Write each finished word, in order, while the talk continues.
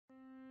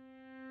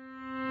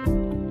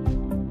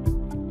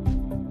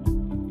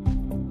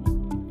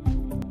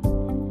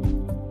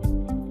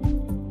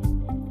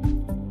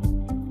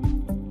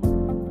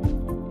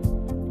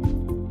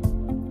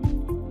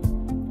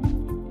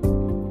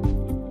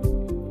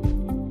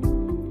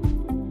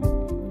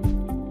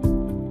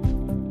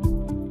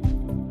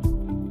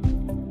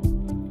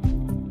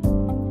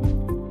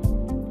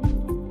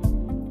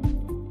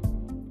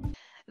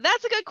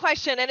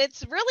question. And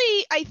it's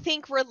really, I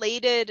think,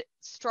 related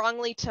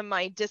strongly to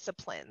my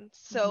discipline.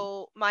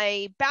 So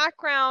my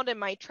background and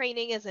my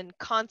training is in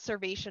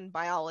conservation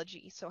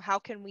biology. So how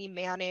can we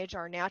manage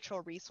our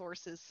natural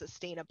resources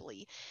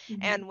sustainably?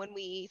 And when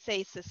we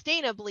say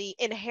sustainably,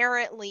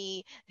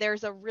 inherently,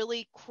 there's a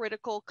really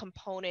critical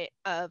component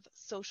of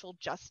social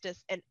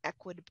justice and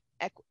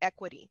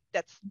equity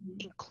that's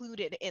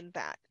included in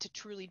that to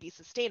truly be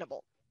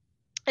sustainable.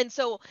 And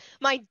so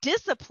my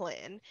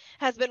discipline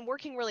has been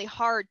working really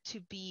hard to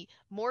be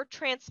more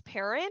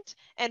transparent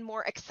and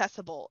more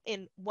accessible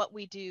in what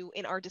we do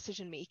in our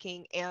decision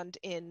making and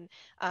in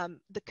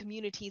the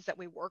communities that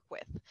we work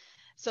with.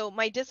 So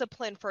my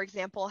discipline, for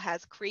example,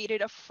 has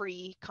created a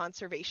free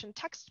conservation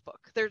textbook.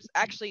 There's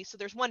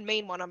one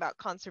main one about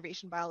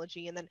conservation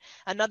biology, and then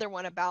another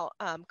one about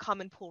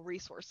common pool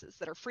resources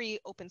that are free,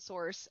 open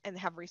source, and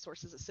have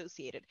resources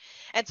associated.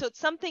 And so it's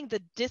something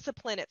the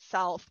discipline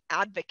itself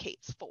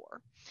advocates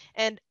for.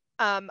 And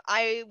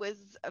I was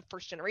a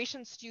first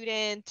generation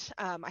student.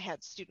 I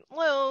had student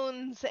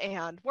loans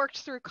and worked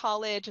through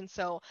college. And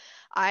so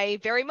I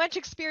very much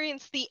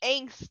experienced the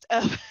angst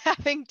of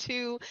having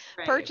to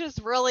purchase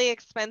really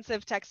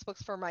expensive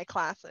textbooks for my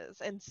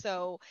classes. And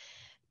so,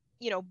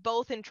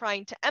 both in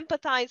trying to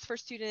empathize for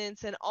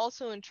students and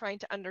also in trying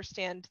to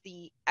understand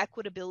the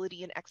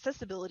equitability and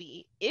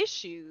accessibility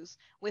issues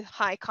with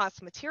high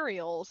cost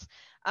materials,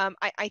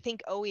 I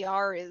think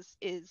OER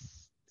is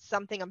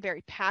something I'm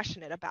very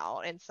passionate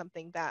about and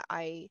something that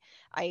I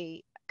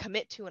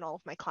commit to in all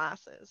of my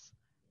classes.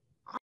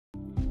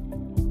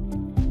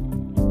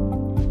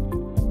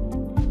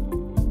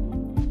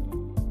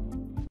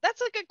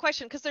 That's a good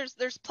question, because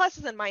there's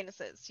pluses and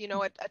minuses.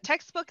 A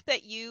textbook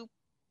that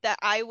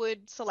I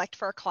would select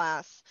for a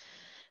class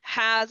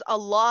has a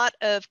lot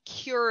of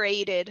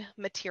curated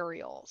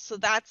material. So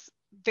that's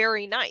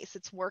very nice.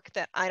 It's work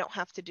that I don't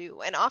have to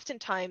do. And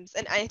oftentimes,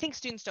 and I think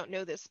students don't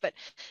know this, but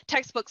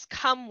textbooks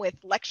come with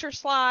lecture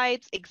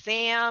slides,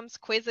 exams,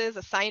 quizzes,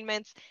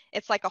 assignments.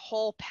 It's like a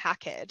whole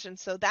package. And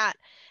so that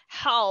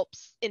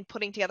helps in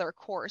putting together a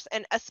course.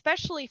 And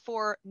especially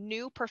for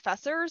new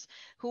professors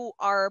who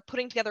are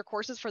putting together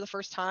courses for the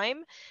first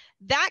time,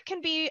 that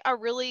can be a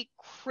really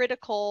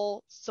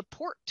critical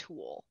support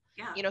tool.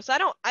 So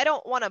I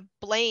don't want to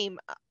blame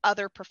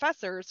other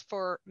professors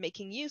for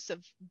making use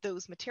of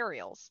those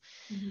materials.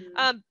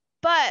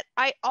 But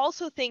I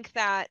also think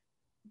that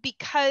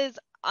because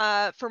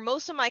for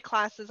most of my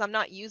classes, I'm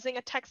not using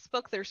a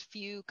textbook. There's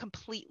few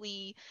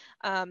completely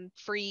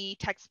free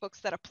textbooks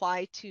that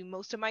apply to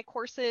most of my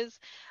courses.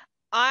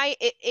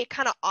 It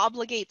kind of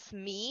obligates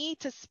me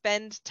to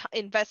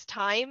invest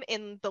time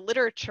in the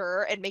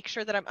literature and make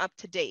sure that I'm up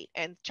to date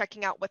and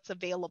checking out what's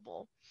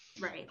available.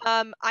 Right.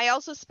 I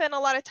also spend a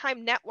lot of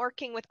time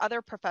networking with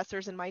other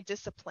professors in my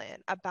discipline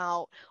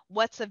about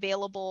what's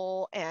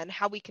available and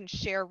how we can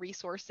share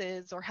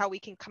resources, or how we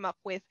can come up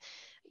with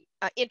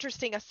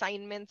interesting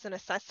assignments and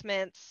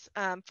assessments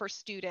for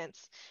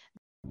students.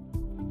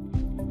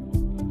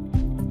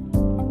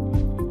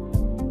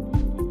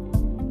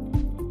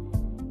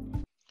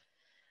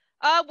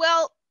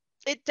 Well,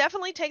 it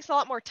definitely takes a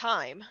lot more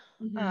time.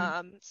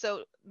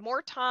 So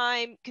more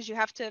time, because you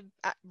have to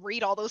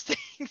read all those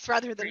things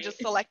rather than just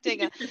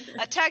selecting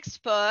a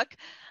textbook.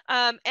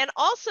 And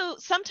also,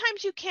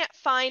 sometimes you can't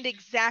find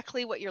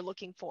exactly what you're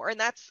looking for. And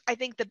that's, I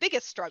think, the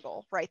biggest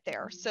struggle right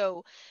there.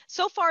 So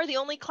far, the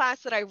only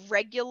class that I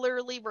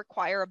regularly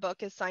require a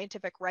book is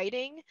scientific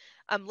writing.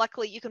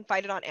 Luckily, you can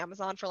find it on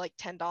Amazon for like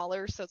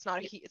 $10, so it's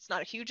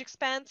not a huge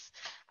expense.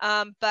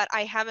 But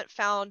I haven't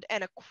found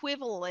an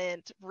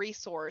equivalent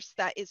resource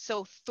that is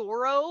so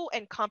thorough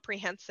and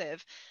comprehensive.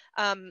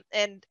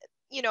 And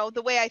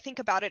the way I think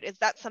about it is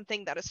that's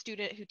something that a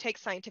student who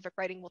takes scientific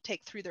writing will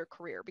take through their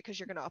career, because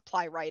you're going to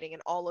apply writing in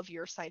all of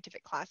your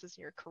scientific classes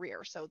in your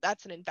career. So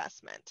that's an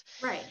investment.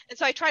 Right. And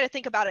so I try to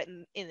think about it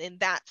in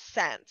that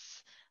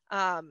sense.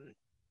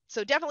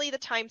 So definitely the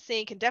time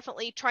sink, and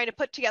definitely trying to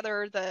put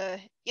together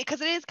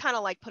because it is kind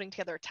of like putting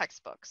together a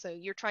textbook. So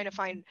you're trying to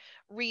find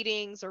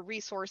readings or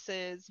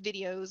resources,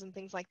 videos, and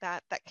things like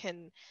that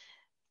can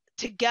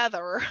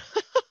together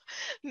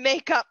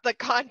make up the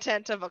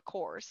content of a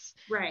course.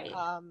 Right.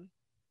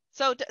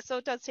 So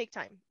it does take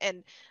time.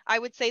 And I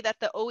would say that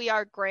the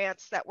OER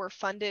grants that were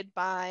funded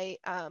by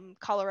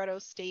Colorado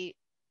State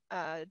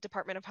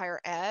Department of Higher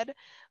Ed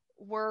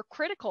were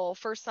critical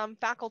for some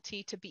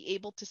faculty to be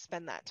able to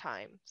spend that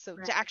time. So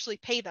to actually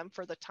pay them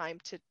for the time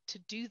to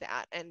do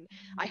that. And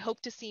I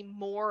hope to see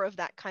more of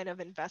that kind of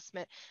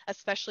investment,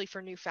 especially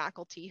for new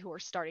faculty who are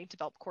starting to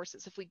develop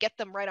courses. If we get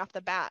them right off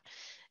the bat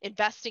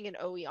investing in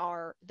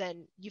OER,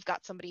 then you've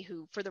got somebody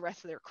who for the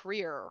rest of their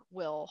career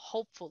will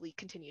hopefully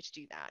continue to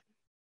do that.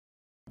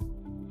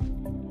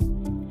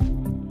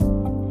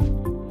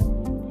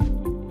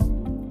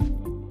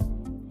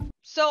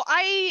 So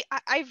I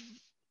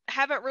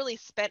haven't really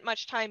spent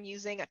much time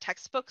using a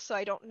textbook, so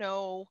I don't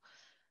know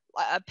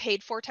a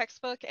paid for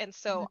textbook, and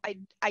so I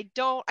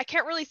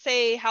can't really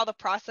say how the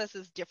process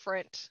is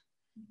different.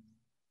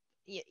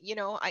 When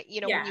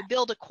you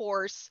build a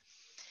course,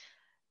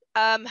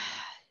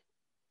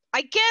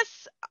 I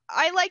guess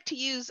I like to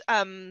use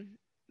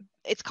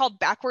it's called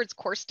backwards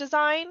course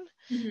design.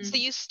 So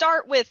you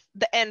start with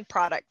the end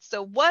product.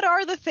 So what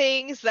are the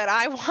things that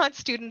I want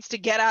students to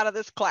get out of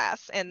this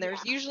class? And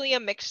there's usually a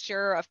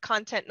mixture of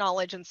content,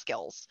 knowledge, and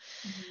skills.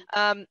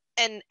 And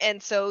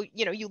so,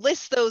 you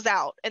list those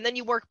out and then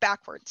you work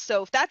backwards.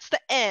 So if that's the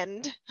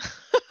end,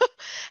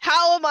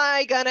 how am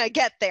I gonna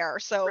get there?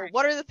 So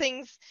what are the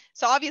things?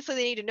 So obviously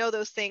they need to know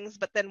those things,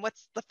 but then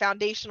what's the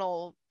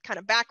foundational kind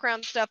of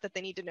background stuff that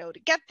they need to know to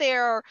get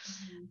there?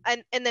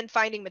 And then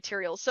finding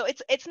materials. So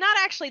it's not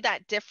actually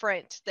that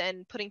different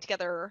than putting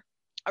together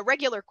a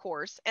regular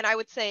course. And I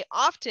would say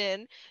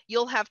often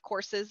you'll have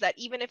courses that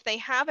even if they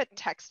have a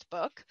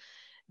textbook,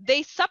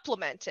 they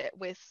supplement it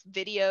with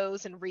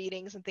videos and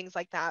readings and things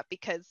like that,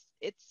 because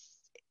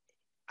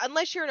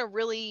unless you're in a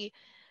really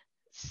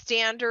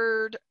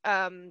standard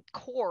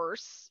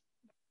course,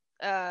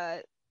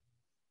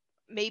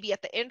 maybe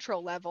at the intro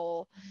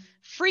level,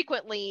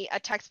 frequently a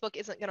textbook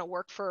isn't going to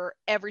work for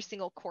every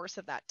single course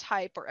of that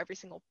type or every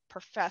single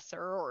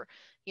professor, or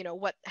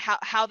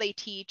how they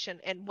teach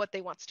and what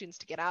they want students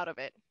to get out of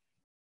it.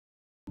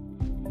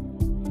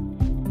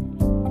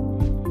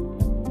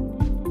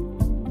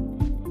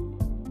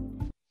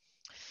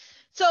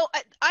 So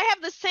I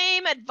have the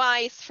same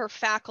advice for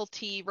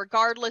faculty,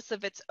 regardless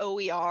if it's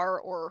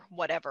OER or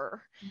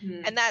whatever.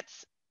 And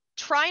that's,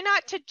 try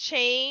not to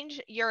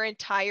change your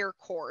entire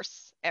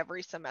course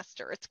every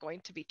semester. It's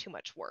going to be too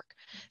much work.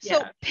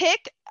 So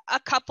pick a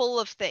couple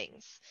of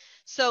things.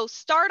 So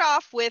start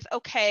off with,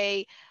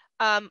 okay,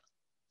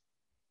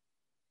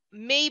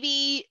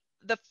 maybe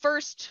the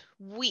first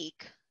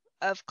week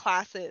of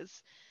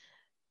classes,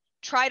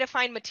 try to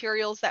find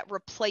materials that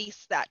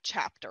replace that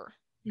chapter.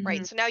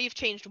 Right. So now you've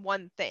changed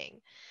one thing.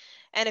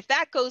 And if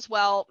that goes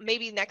well,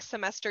 maybe next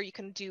semester you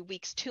can do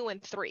weeks 2 and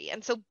 3.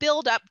 And so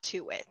build up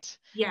to it.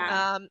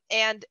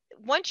 And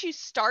once you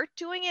start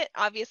doing it,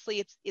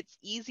 obviously it's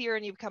easier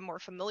and you become more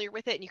familiar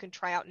with it and you can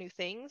try out new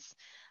things.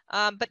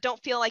 But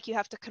don't feel like you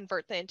have to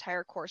convert the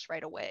entire course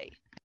right away.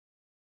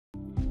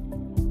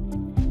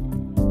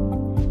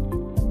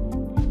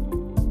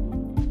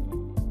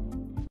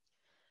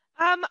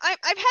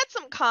 I've had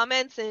some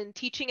comments in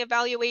teaching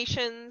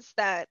evaluations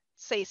that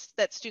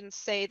students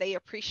say they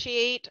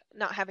appreciate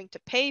not having to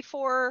pay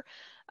for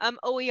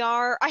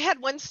OER. I had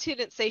one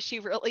student say she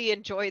really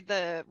enjoyed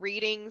the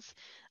readings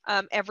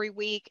every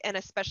week, and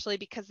especially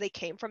because they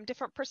came from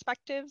different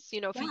perspectives.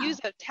 If you use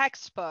a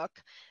textbook,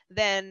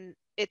 then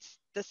it's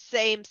the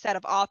same set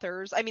of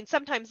authors. I mean,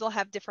 sometimes they'll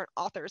have different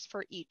authors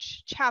for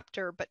each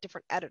chapter, but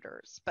different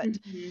editors. But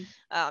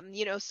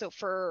so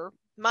for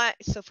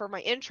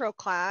my intro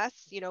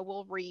class,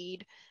 we'll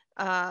read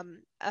a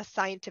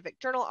scientific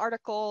journal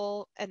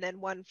article, and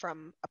then one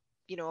from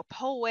a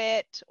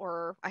poet,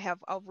 or I have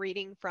a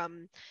reading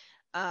from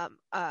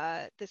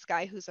this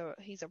guy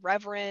he's a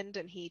reverend,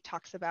 and he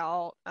talks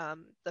about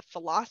the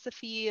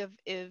philosophy of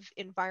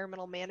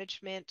environmental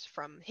management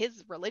from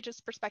his religious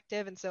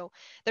perspective. And so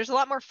there's a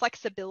lot more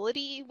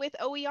flexibility with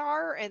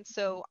OER. And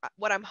so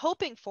what I'm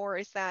hoping for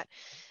is that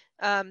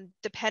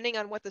depending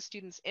on what the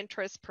student's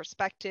interests,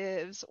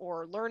 perspectives,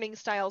 or learning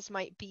styles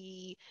might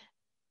be,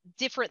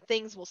 different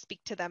things will speak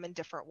to them in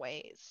different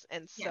ways.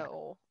 And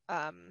so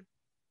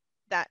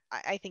that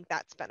I think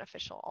that's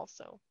beneficial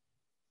also.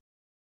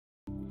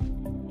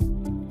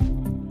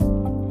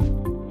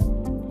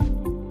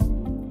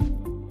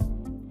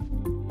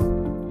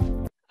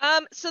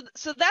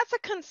 So that's a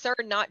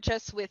concern, not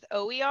just with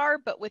OER,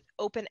 but with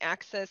open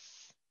access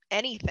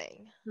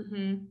anything,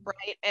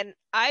 right? And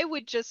I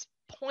would just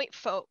point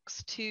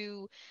folks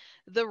to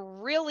the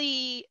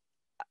really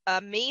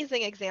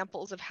amazing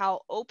examples of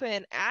how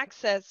open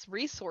access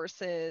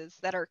resources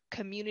that are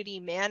community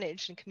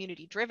managed and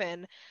community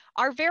driven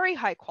are very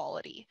high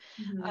quality.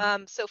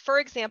 So for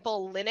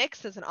example,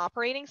 Linux as an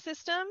operating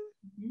system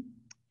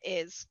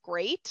is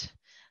great.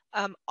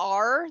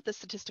 R, the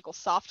statistical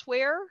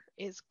software,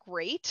 is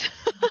great.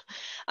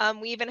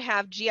 We even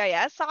have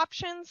GIS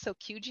options, so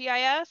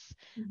QGIS.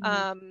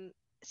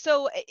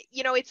 So,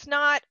 it's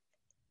not,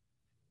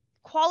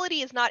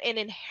 quality is not an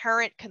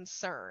inherent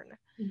concern.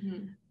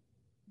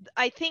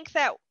 I think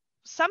that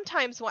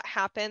sometimes what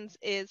happens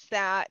is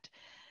that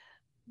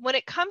when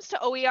it comes to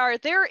OER,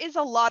 there is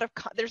a lot of,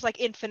 there's like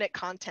infinite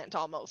content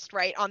almost,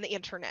 right, on the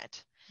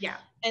internet.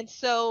 And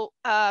so,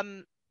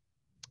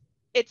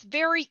 it's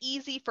very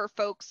easy for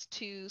folks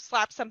to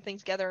slap something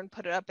together and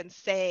put it up and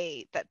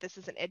say that this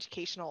is an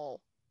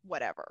educational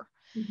whatever.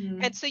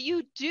 And so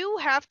you do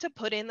have to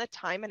put in the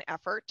time and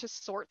effort to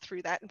sort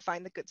through that and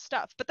find the good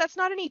stuff. But that's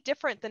not any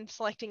different than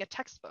selecting a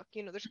textbook.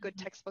 There's good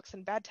textbooks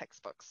and bad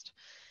textbooks.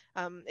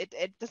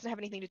 It doesn't have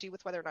anything to do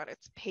with whether or not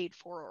it's paid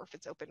for or if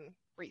it's open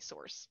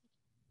resource.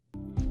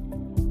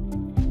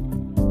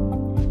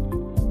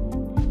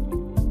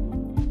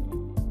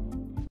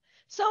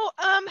 So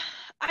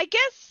I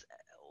guess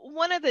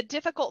one of the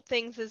difficult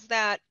things is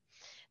that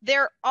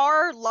there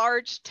are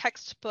large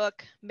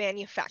textbook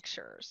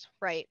manufacturers,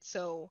 right?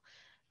 So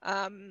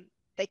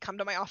they come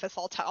to my office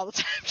all the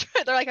time.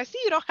 They're like, I see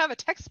you don't have a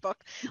textbook.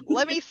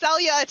 Let me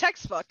sell you a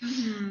textbook.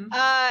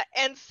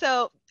 And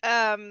so,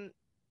 and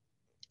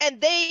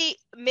they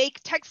make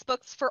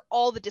textbooks for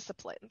all the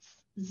disciplines.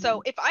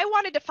 So if I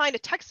wanted to find a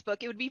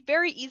textbook, it would be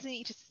very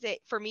easy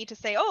for me to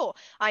say, oh,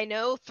 I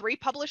know 3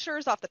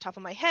 publishers off the top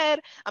of my head.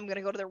 I'm going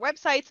to go to their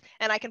websites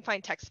and I can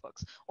find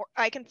textbooks, or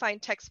I can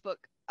find textbook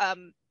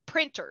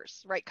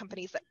printers, right?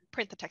 Companies that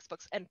print the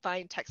textbooks, and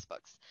find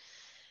textbooks.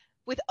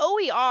 With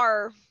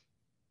OER,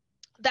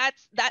 that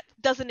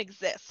doesn't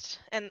exist.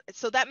 And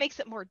so that makes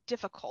it more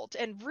difficult.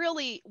 And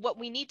really what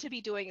we need to be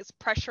doing is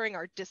pressuring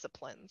our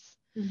disciplines.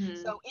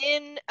 So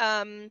in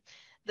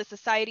the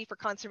Society for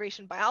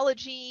Conservation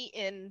Biology,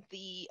 in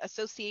the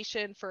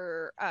Association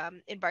for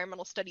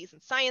Environmental Studies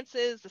and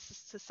Sciences, the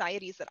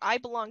societies that I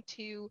belong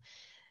to,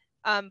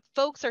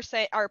 folks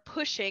are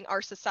pushing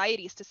our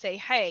societies to say,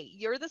 hey,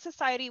 you're the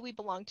society we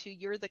belong to,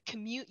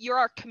 you're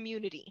our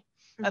community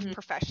of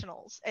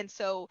professionals. And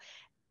so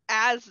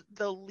as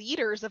the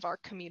leaders of our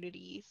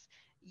communities,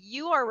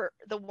 you are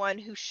the one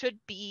who should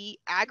be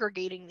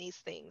aggregating these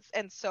things.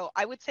 And so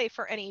I would say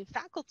for any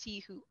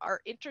faculty who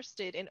are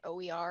interested in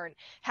OER and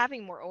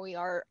having more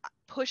OER,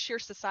 push your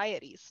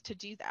societies to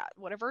do that.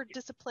 Whatever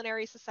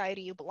disciplinary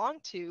society you belong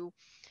to,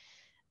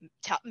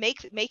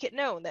 make it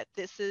known that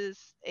this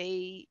is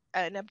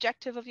an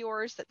objective of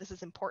yours, that this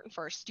is important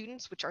for our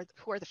students,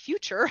 who are the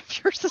future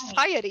of your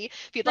society,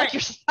 if you'd like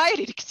your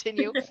society to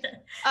continue.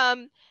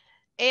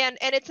 And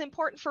it's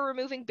important for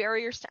removing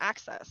barriers to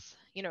access.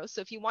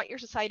 So if you want your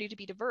society to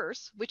be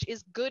diverse, which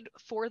is good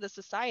for the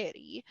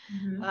society,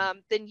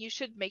 then you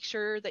should make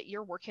sure that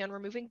you're working on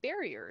removing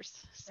barriers.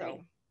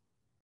 So